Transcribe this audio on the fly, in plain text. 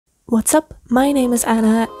What's up? My name is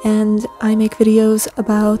Anna and I make videos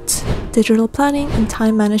about digital planning and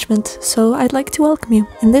time management, so I'd like to welcome you.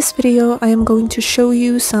 In this video, I am going to show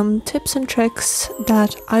you some tips and tricks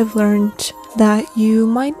that I've learned that you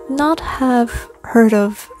might not have heard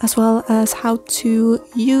of, as well as how to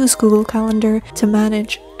use Google Calendar to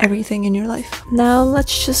manage everything in your life. Now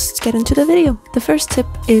let's just get into the video. The first tip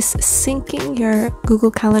is syncing your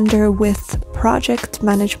Google Calendar with project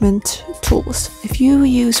management tools. If you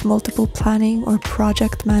use multiple planning or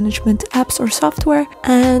project management apps or software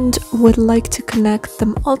and would like to connect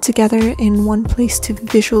them all together in one place to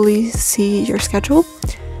visually see your schedule,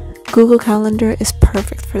 Google Calendar is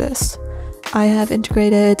perfect for this. I have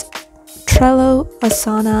integrated Trello,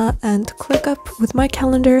 Asana, and ClickUp with my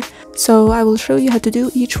calendar, so I will show you how to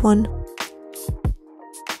do each one.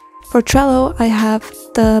 For Trello, I have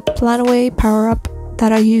the Plan Away power-up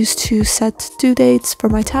that I use to set due dates for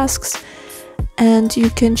my tasks, and you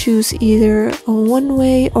can choose either a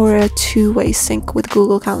one-way or a two-way sync with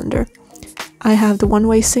Google Calendar. I have the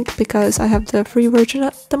one-way sync because I have the free version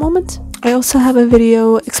at the moment. I also have a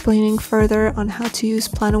video explaining further on how to use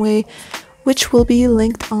Plan Away, which will be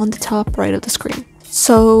linked on the top right of the screen.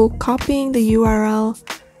 So copying the URL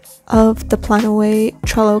of the Plan Away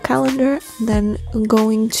Trello calendar, then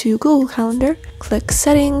going to Google Calendar, click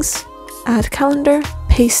Settings, add Calendar,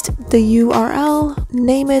 paste the URL,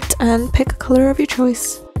 name it, and pick a color of your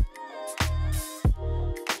choice.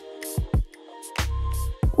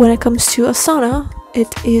 When it comes to Asana,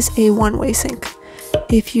 it is a one-way sync.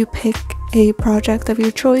 If you pick a project of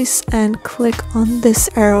your choice and click on this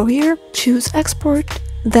arrow here, choose Export,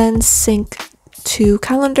 then sync to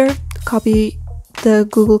Calendar, copy the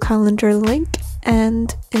Google Calendar link,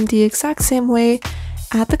 and in the exact same way,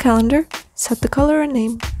 add the calendar, set the color and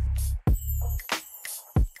name.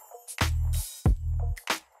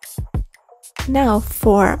 Now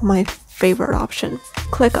for my favorite option,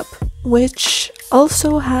 ClickUp, which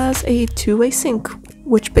also has a two-way sync,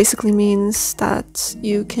 which basically means that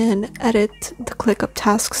you can edit the ClickUp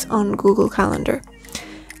tasks on Google Calendar,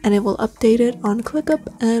 and it will update it on ClickUp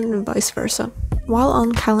and vice versa. While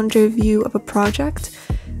on calendar view of a project,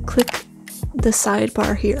 click the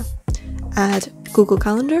sidebar here, add Google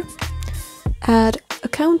Calendar, add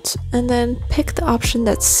account, and then pick the option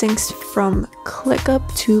that syncs from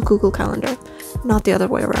ClickUp to Google Calendar, not the other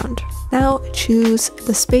way around. Now choose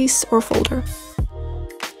the space or folder.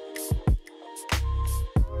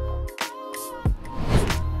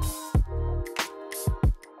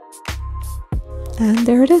 And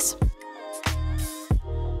there it is.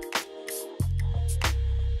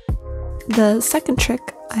 The second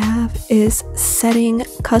trick I have is setting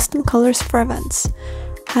custom colors for events.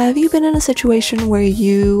 Have you been in a situation where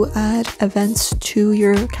you add events to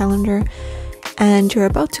your calendar and you're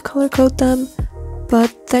about to color code them,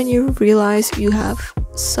 but then you realize you have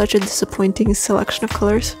such a disappointing selection of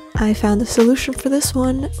colors? I found a solution for this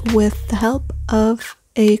one with the help of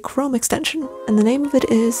a Chrome extension, and the name of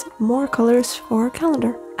it is More Colors for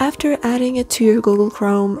Calendar. After adding it to your Google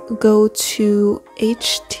Chrome, go to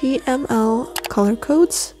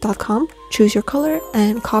htmlcolorcodes.com, choose your color,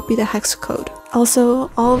 and copy the hex code.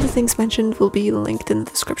 Also, all of the things mentioned will be linked in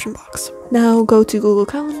the description box. Now go to Google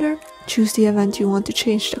Calendar, choose the event you want to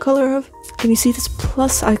change the color of, and you see this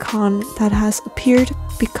plus icon that has appeared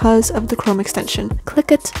because of the Chrome extension.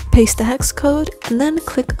 Click it, paste the hex code, and then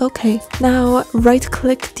click OK. Now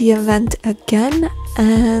right-click the event again,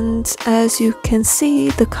 and as you can see,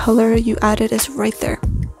 the color you added is right there.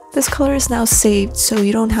 This color is now saved, so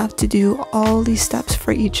you don't have to do all these steps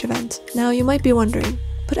for each event. Now you might be wondering,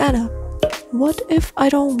 but Anna, what if I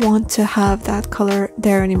don't want to have that color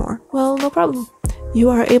there anymore? Well, no problem. You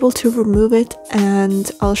are able to remove it, and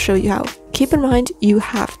I'll show you how. Keep in mind, you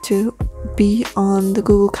have to be on the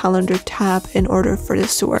Google Calendar tab in order for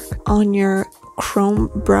this to work. On your Chrome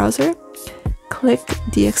browser, click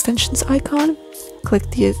the extensions icon, click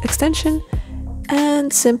the extension,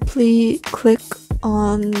 and simply click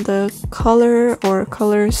on the color or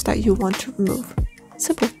colors that you want to remove.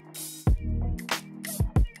 Simple.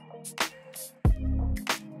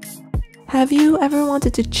 Have you ever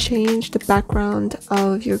wanted to change the background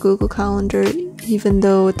of your Google Calendar even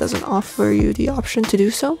though it doesn't offer you the option to do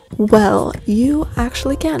so? Well, you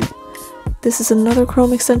actually can. This is another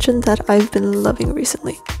Chrome extension that I've been loving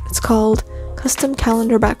recently. It's called Custom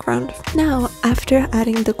Calendar Background. Now, after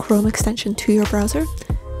adding the Chrome extension to your browser,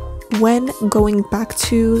 when going back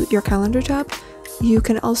to your calendar tab, you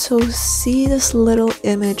can also see this little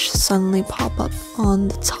image suddenly pop up on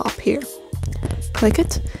the top here. Click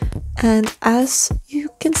it, and as you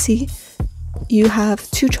can see, you have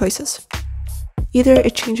two choices. Either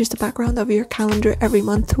it changes the background of your calendar every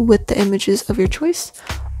month with the images of your choice,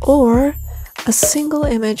 or a single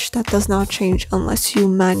image that does not change unless you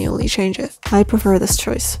manually change it. I prefer this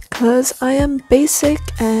choice because I am basic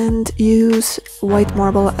and use white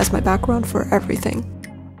marble as my background for everything.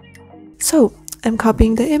 So I'm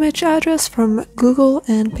copying the image address from Google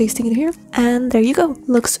and pasting it here, and there you go.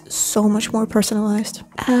 Looks so much more personalized.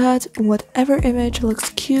 Add whatever image looks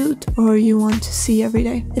cute or you want to see every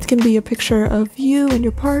day. It can be a picture of you and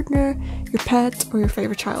your partner, your pet, or your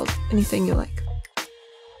favorite child, anything you like.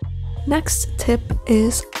 Next tip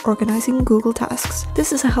is organizing Google Tasks.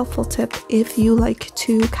 This is a helpful tip if you like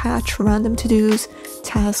to catch random to-dos,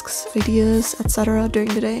 tasks, ideas, etc. during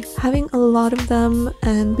the day. Having a lot of them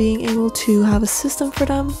and being able to have a system for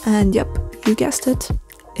them, and yep, you guessed it,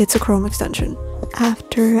 it's a Chrome extension.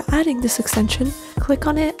 After adding this extension, click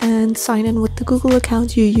on it and sign in with the Google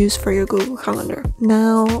account you use for your Google Calendar.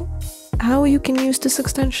 Now, how you can use this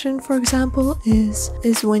extension, for example, is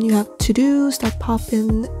when you have to-dos that pop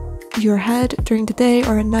in your head during the day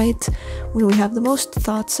or at night, when we have the most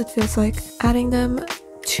thoughts, it feels like adding them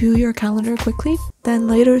to your calendar quickly, then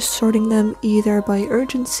later sorting them either by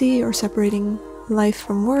urgency or separating life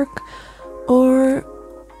from work, or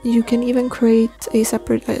you can even create a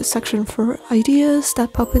separate section for ideas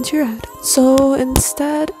that pop into your head. So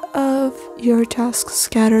instead of your tasks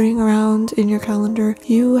scattering around in your calendar,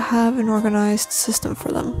 you have an organized system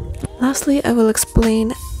for them. Lastly, I will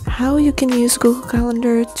explain how you can use Google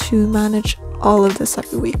Calendar to manage all of this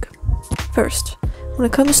every week. First, when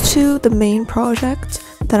it comes to the main project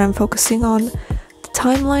that I'm focusing on, the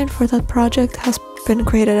timeline for that project has been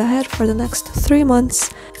created ahead for the next 3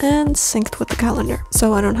 months and synced with the calendar,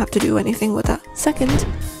 so I don't have to do anything with that. Second,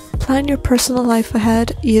 plan your personal life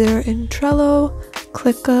ahead either in Trello,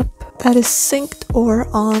 ClickUp, that is synced, or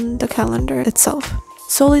on the calendar itself.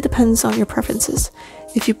 Solely depends on your preferences.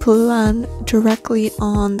 If you plan directly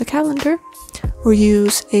on the calendar or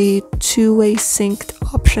use a two-way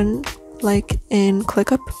synced option like in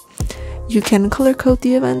ClickUp, you can color code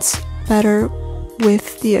the events better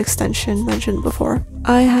with the extension mentioned before.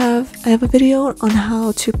 I have a video on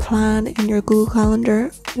how to plan in your Google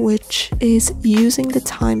Calendar, which is using the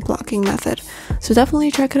time blocking method. So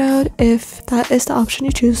definitely check it out if that is the option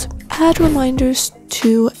you choose. Add reminders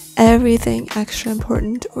to everything extra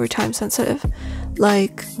important or time sensitive,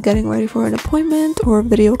 like getting ready for an appointment or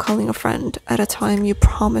video calling a friend at a time you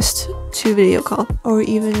promised to video call, or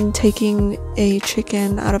even taking a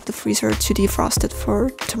chicken out of the freezer to defrost it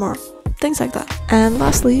for tomorrow. Things like that. And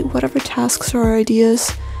lastly, whatever tasks or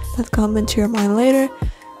ideas that come into your mind later,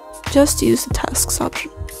 just use the tasks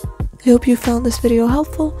option. I hope you found this video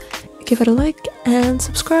helpful. Give it a like and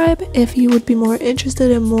subscribe if you would be more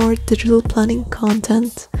interested in more digital planning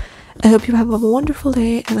content. I hope you have a wonderful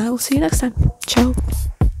day, and I will see you next time. Ciao!